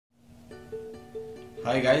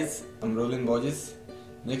Hi guys, I'm Rolling Borges.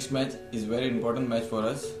 Next match is very important match for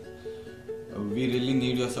us. We really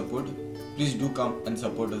need your support. Please do come and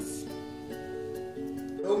support us.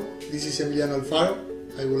 Hello, this is Emiliano Alfaro.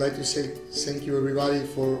 I would like to say thank you everybody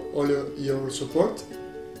for all your support.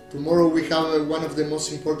 Tomorrow we have one of the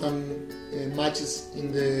most important matches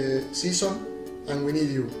in the season and we need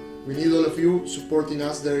you. We need all of you supporting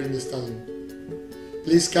us there in the stadium.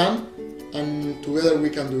 Please come and together we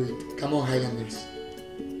can do it. Come on Highlanders.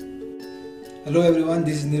 Hello everyone,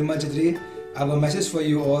 this is Nirmal Chhatri. I have a message for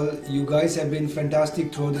you all. You guys have been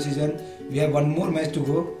fantastic throughout the season. We have one more match to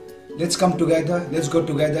go. Let's come together, let's go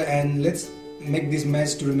together and let's make this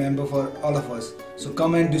match to remember for all of us. So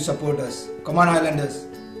come and do support us. Come on Highlanders.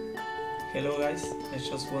 Hello guys, I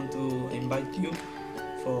just want to invite you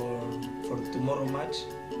for tomorrow match.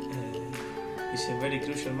 It's a very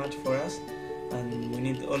crucial match for us and we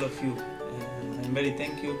need all of you. I'm very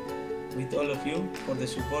thank you with all of you for the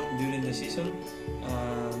support during the season.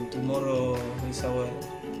 Tomorrow is our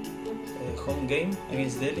home game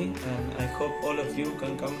against Delhi and I hope all of you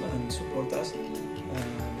can come and support us.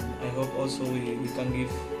 I hope also we can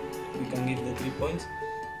give the 3 points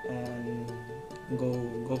and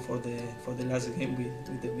go for the last game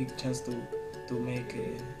with a big chance to make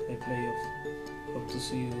a playoff. Hope to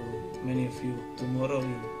see you, many of you tomorrow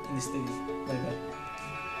in the stadium. Bye bye.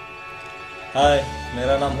 हाय,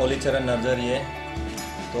 मेरा नाम होली चरण nursery है।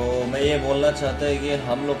 तो मैं ये बोलना चाहता है कि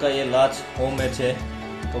हम लोग का ये लास्ट होम मैच है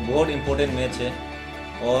तो बहुत इम्पोर्टेंट मैच है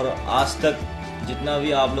और आज तक जितना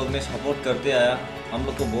भी आप लोग ने सपोर्ट करते आया हम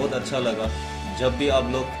लोग को बहुत अच्छा लगा। जब भी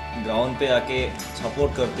आप लोग ग्राउंड पे आके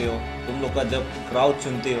सपोर्ट करते हो, तुम लोग का जब क्राउड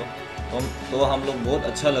चुनते हो तो हम लोग बहुत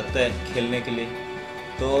अच्छा लगता है खेलने के लिए।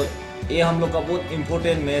 तो ये हम लोग का बहुत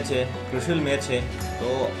इम्पोर्टेंट मैच है, क्रूशियल मैच है, तो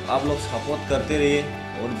आप लोग सपोर्ट करते रहिए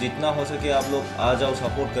और जितना हो सके आप लोग आ जाओ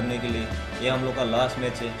सपोर्ट करने के लिए। ये हम लोग का लास्ट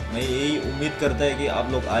मैच है। मैं यही उम्मीद करता है कि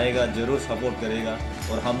आप लोग आएगा, ज़रूर सपोर्ट करेगा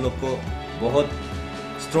और हम लोग को बहुत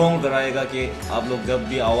स्ट्रॉन्ग कराएगा कि आप लोग जब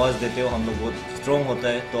भी आवाज़ देते हो हम लोग बहुत स्ट्रॉन्ग होता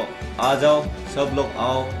है। तो आ जाओ, सब लोग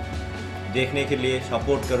आओ देखने के लिए,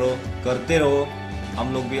 सपोर्ट करो, करते रहो।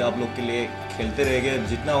 हम लोग भी आप लोग के लिए खेलते रहेंगे,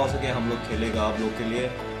 जितना हो सके हम लोग खेलेगा आप लोग के लिए।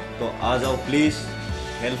 तो आ जाओ प्लीज़,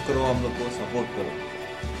 हेल्प करो, हम लोग को सपोर्ट करो।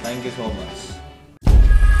 Thank you so much.